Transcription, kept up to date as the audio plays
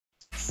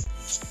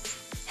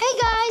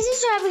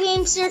Subscriber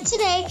Gamester.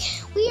 Today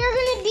we are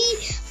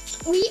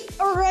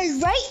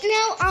right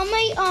now on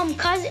my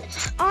cousin,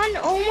 on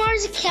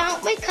Omar's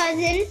account, my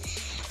cousin.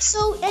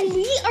 So, and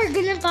we are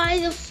gonna buy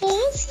the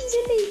full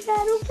Season 8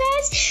 Battle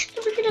Pass,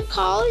 and we're gonna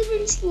call him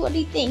and see what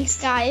he thinks,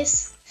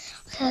 guys.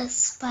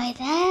 Let's buy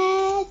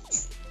that.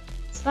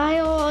 Let's buy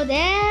all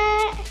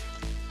that.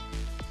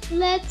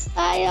 Let's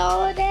buy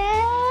all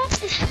that.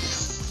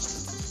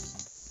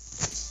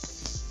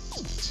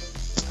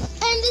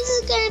 And this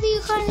is gonna be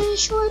kind of a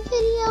short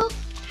video.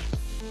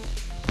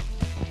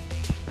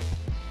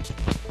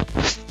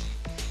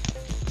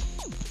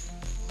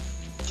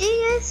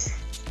 Yes.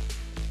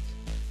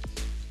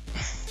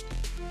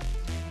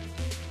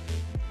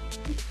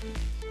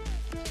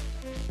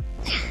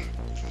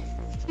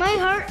 My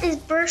heart is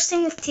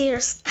bursting with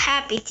tears,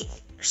 happy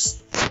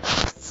tears.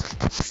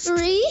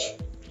 3,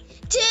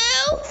 2,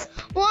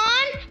 1,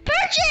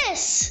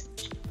 purchase!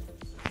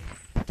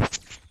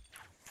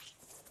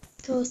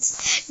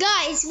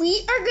 Guys,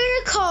 we are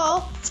gonna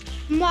call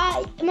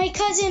my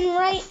cousin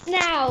right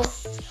now.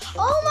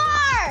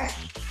 Omar!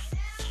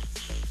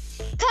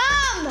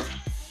 Come!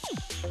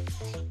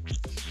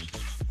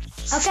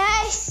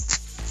 Okay?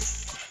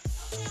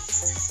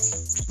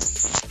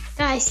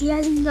 Guys, he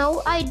has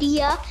no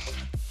idea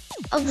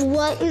of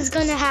what is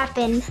gonna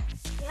happen.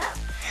 Yeah.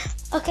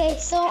 Okay,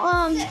 so It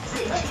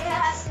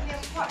has to be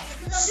important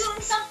because I'm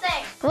doing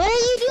something. what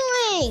are you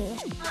doing?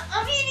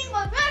 I'm eating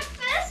my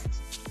breakfast.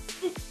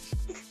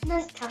 It's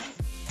nighttime.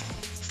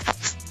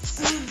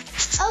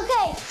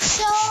 Okay,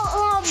 so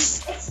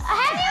I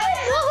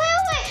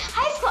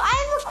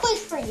have a quiz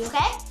for you,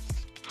 okay?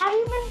 Have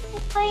you been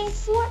playing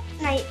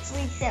Fortnite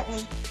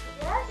recently?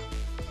 Yes.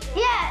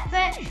 Yeah,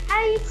 but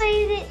have you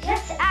played it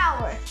this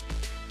hour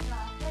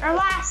or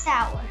last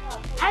hour?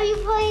 Have you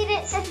played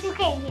it since you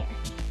came here?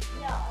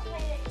 No, I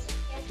played it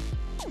yesterday.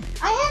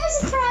 I have a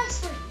surprise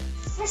for you.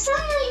 For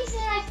some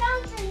reason, I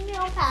found your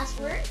email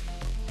password,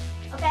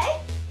 okay?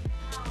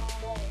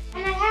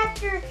 And I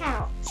hacked your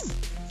account.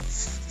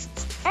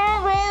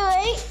 And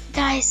wait.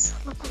 Guys,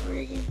 look what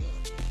we're gonna do.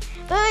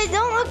 Wait,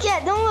 don't look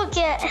yet.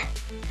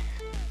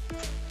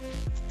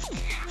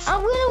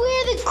 I'm gonna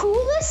wear the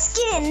coolest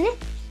skin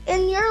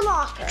in your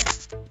locker.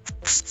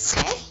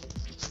 Okay?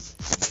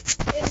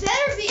 It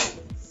better be.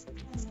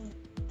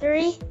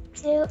 3,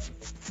 2.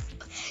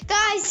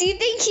 Guys, do you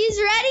think he's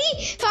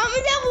ready?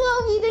 Comment down below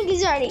if you think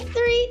he's ready.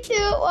 3, 2,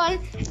 1.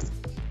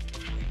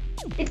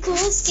 The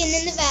coolest skin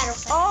in the battle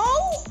pass.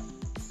 Oh!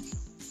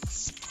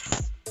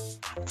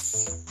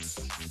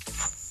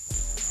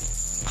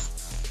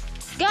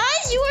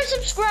 Guys, you are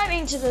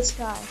subscribing to this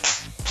guy.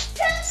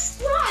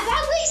 Subscribe!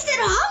 I wasted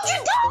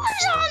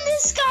 $100 on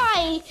this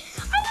guy.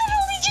 I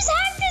literally just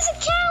hacked his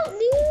account,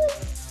 dude.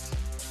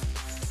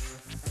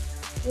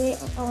 Wait,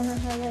 I want to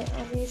highlight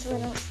all these so I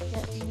don't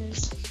forget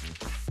these.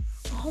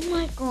 Oh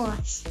my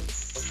gosh.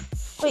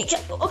 Wait,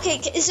 okay,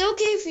 is it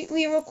okay if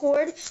we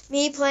record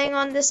me playing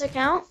on this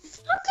account?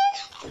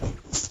 Okay.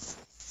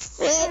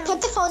 Wait,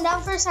 put the phone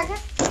down for a second.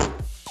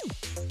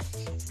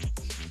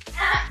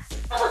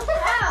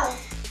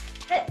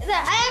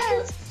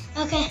 Ow!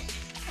 Okay.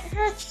 It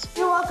hurts.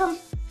 You're welcome.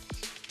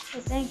 Oh,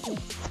 thank you.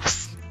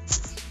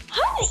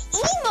 How many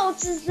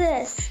emotes is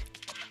this?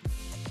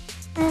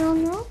 I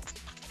don't know.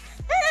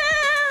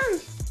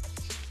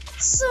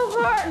 So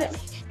hard.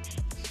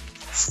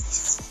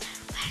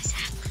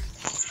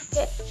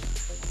 Okay.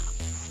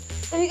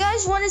 If you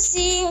guys want to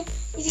see,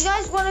 if you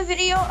guys want a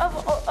video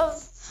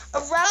of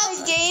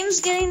Rapid Games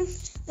getting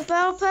the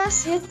Battle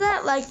Pass, hit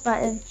that like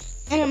button.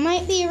 And it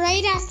might be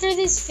right after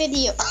this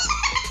video.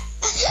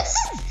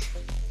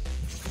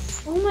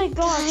 Oh my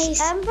gosh,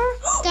 Guys. Ember?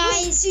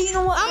 Guys, Do you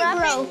know what I'm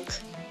Rapid- broke.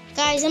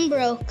 Guys, I'm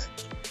broke.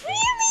 What do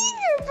you mean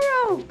you're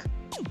broke?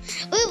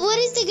 Wait, what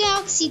is the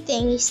galaxy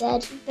thing you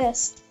said?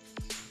 This.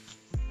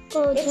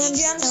 Gold It's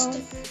gemstone.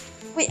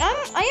 gemstone. Wait, I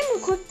am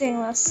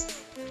equipping this.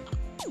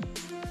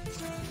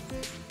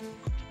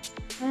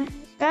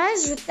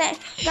 Guys,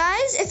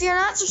 if you're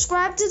not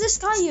subscribed to this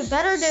guy, you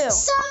better do.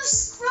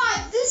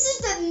 Subscribe. This is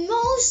the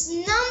most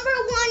 #1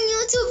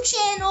 YouTube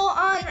channel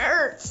on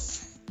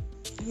earth.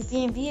 You're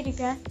being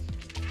PewDiePie.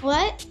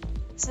 What?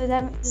 So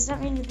does that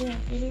mean you're being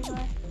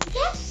PewDiePie?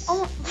 Yes.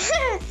 Oh.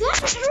 You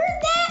haven't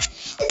heard that?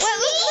 It's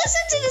me.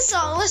 Listen to the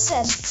song.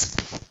 Listen.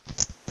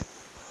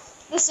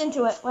 Listen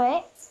to it.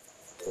 Wait.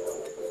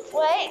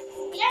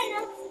 Yeah, I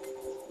know.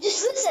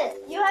 Just listen.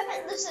 You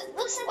haven't listened.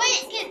 Listen.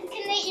 Wait,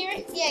 can they hear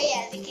it?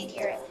 Yeah, they can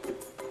hear it.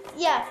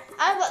 Yeah.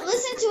 But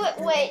listen to it.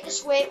 Wait.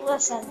 Just wait.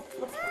 Listen.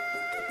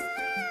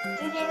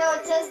 Did you know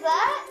it says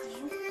that?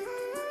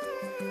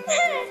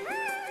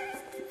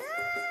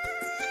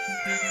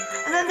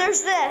 And then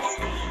there's this.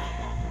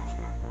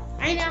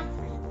 I know.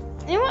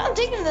 You know what? I'm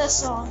taking this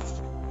song.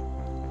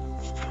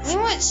 You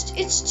know what?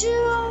 It's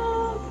too.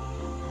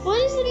 What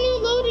is the new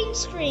loading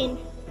screen?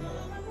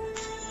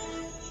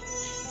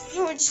 You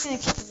know, we're just gonna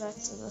keep it back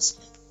to this.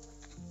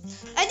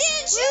 I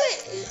didn't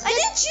choose. I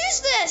didn't choose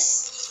this.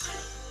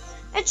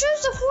 I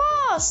chose the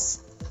floss.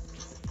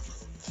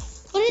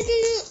 What is the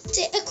new?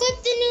 To equip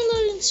the new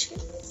loading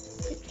screen.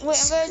 Wait,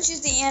 I'm gonna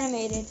choose the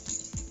animated.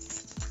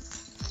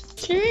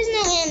 There is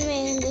no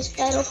anime in this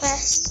battle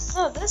pass.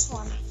 Oh, this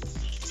one.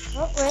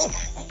 Oh, wait.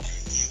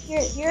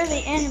 Here are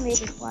the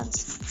animated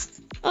ones.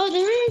 Oh,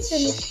 there is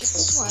an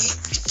This one.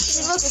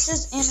 See, look, it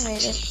says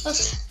animated.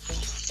 Okay.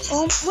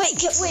 Wait.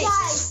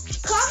 Guys,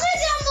 comment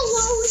down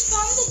below who's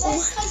from the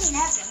best cousin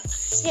ever.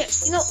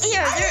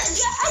 Here,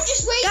 I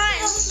just wait.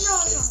 Guys. No.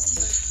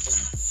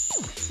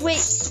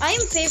 Wait, I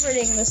am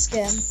favoriting the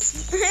skin.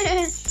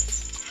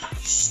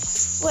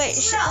 Wait,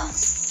 No, I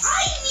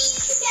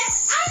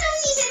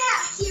don't even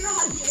have Hero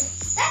Hunter.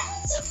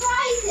 That's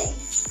surprising.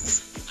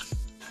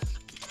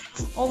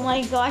 oh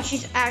my gosh,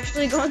 he's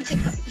actually calling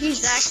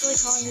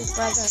his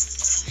brother.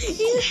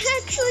 He's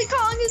actually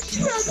calling his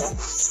brother.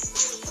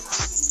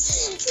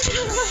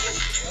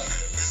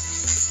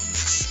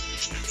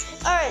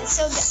 Alright,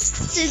 so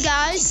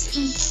guys,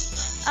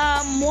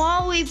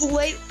 while we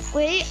wait,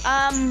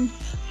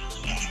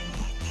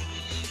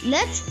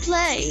 let's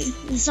play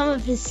some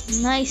of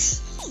his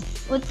nice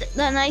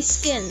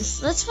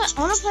skins. I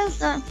wanna play with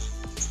the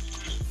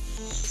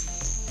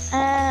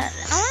I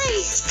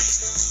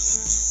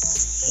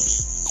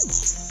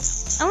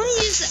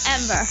wanna use the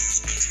Ember.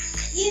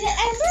 Yeah, the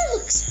Ember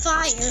looks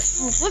fire.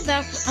 What the?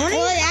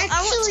 It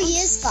actually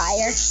is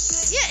fire.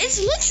 Yeah, it's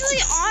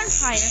literally on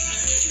fire.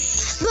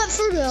 But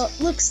for real, it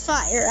looks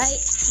fire, right?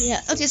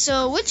 Yeah. Okay,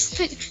 so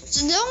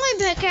so the only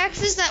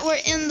pickaxes that were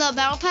in the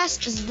battle pass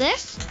is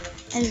this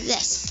and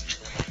this.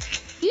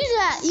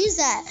 Use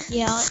that.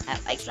 Yeah, I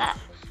like that.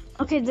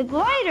 Okay, the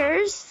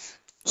gliders.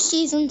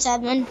 Season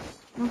 7.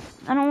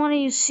 I don't want to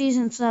use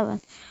season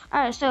 7. All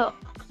right, so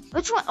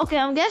which one? Okay,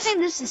 I'm guessing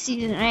this is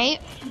season 8,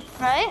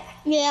 right?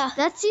 Yeah.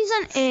 That's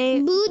season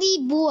 8.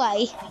 Booty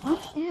boy. Oh,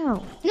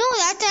 ew. No,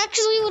 that's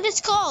actually what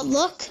it's called.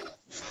 Look.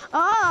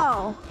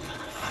 Oh.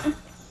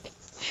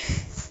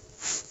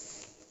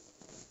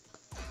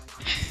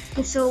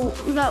 Okay, so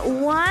we got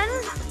one.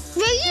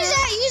 No, use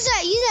that.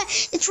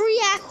 It's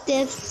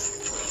reactive.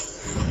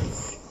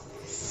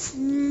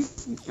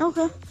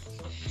 Okay.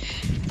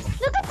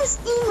 Look at this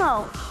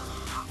emote.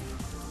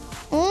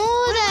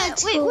 Oh,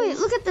 that's cool. Wait,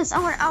 look at this. I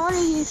want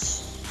to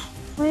use.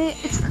 Wait,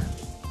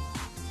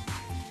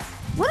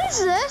 what is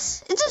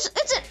this? It's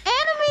an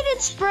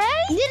animated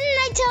spray? Didn't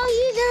I tell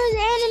you there was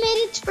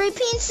animated spray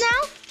paints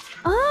now?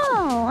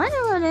 Oh, I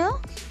never knew.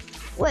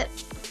 Wait.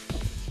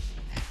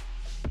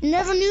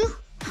 Never knew?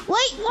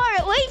 Wait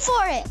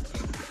for it.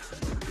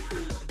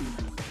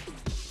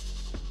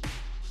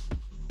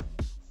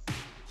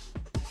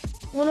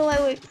 What do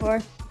I wait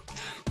for?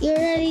 You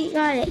already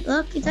got it.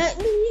 Look, it's that.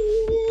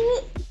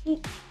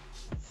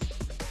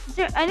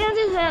 I know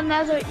there's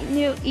another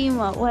new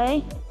emote.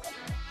 Wait.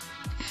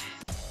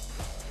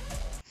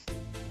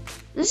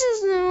 This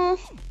is new.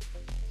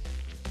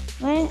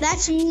 Wait.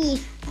 That's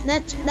me.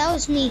 That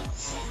was me.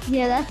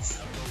 Yeah,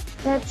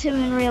 that's him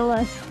in real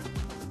life.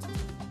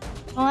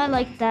 Oh, I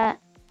like that.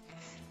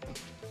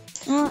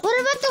 What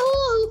about the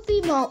hula hoop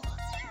emote?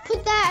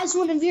 Put that as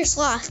one of your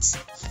slots.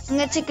 I'm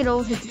gonna take it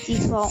over to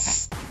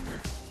default.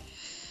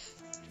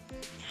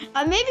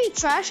 I may be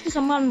trash because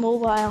I'm on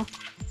mobile.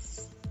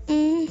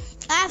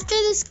 After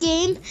this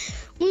game,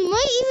 we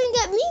might even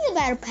get me the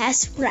battle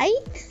pass,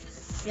 right?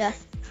 Yeah.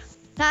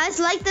 Guys,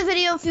 like the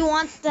video if you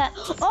want that.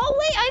 Oh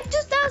wait, I have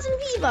 2,000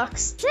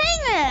 V-Bucks.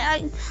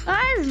 Dang it!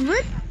 I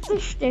ripped the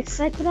sticks.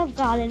 I could have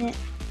gotten it.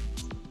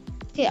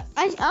 Okay,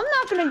 I'm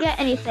not gonna get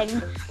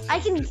anything.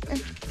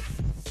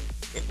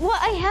 What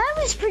I have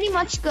is pretty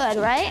much good,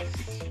 right?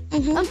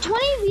 I'm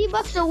 20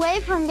 V-Bucks away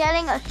from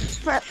getting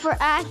for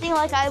acting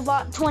like I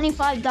bought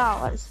 $25.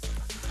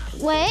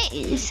 Wait,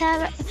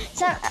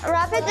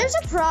 Rapid, there's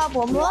a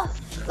problem.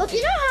 Look,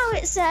 you know how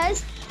it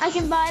says I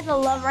can buy the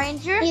Love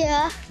Ranger?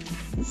 Yeah.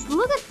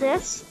 Look at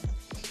this.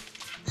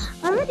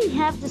 I already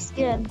have the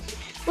skin.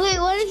 Wait,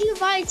 what if you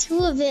buy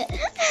 2 of it?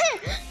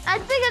 I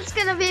think it's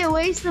gonna be a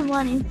waste of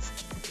money.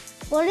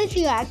 What if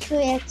you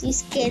actually have 2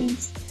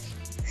 skins?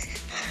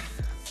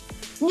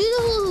 Do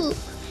the hula hoop.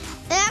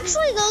 It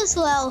actually goes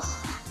well.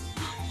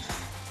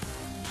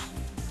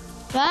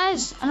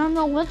 Guys, I don't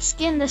know what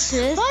skin this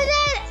is. Buy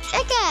that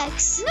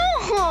pickaxe.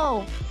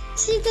 No!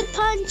 Secret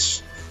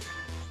punch.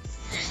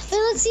 Wait,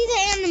 let's see the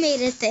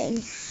animated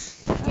thing.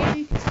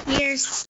 And here's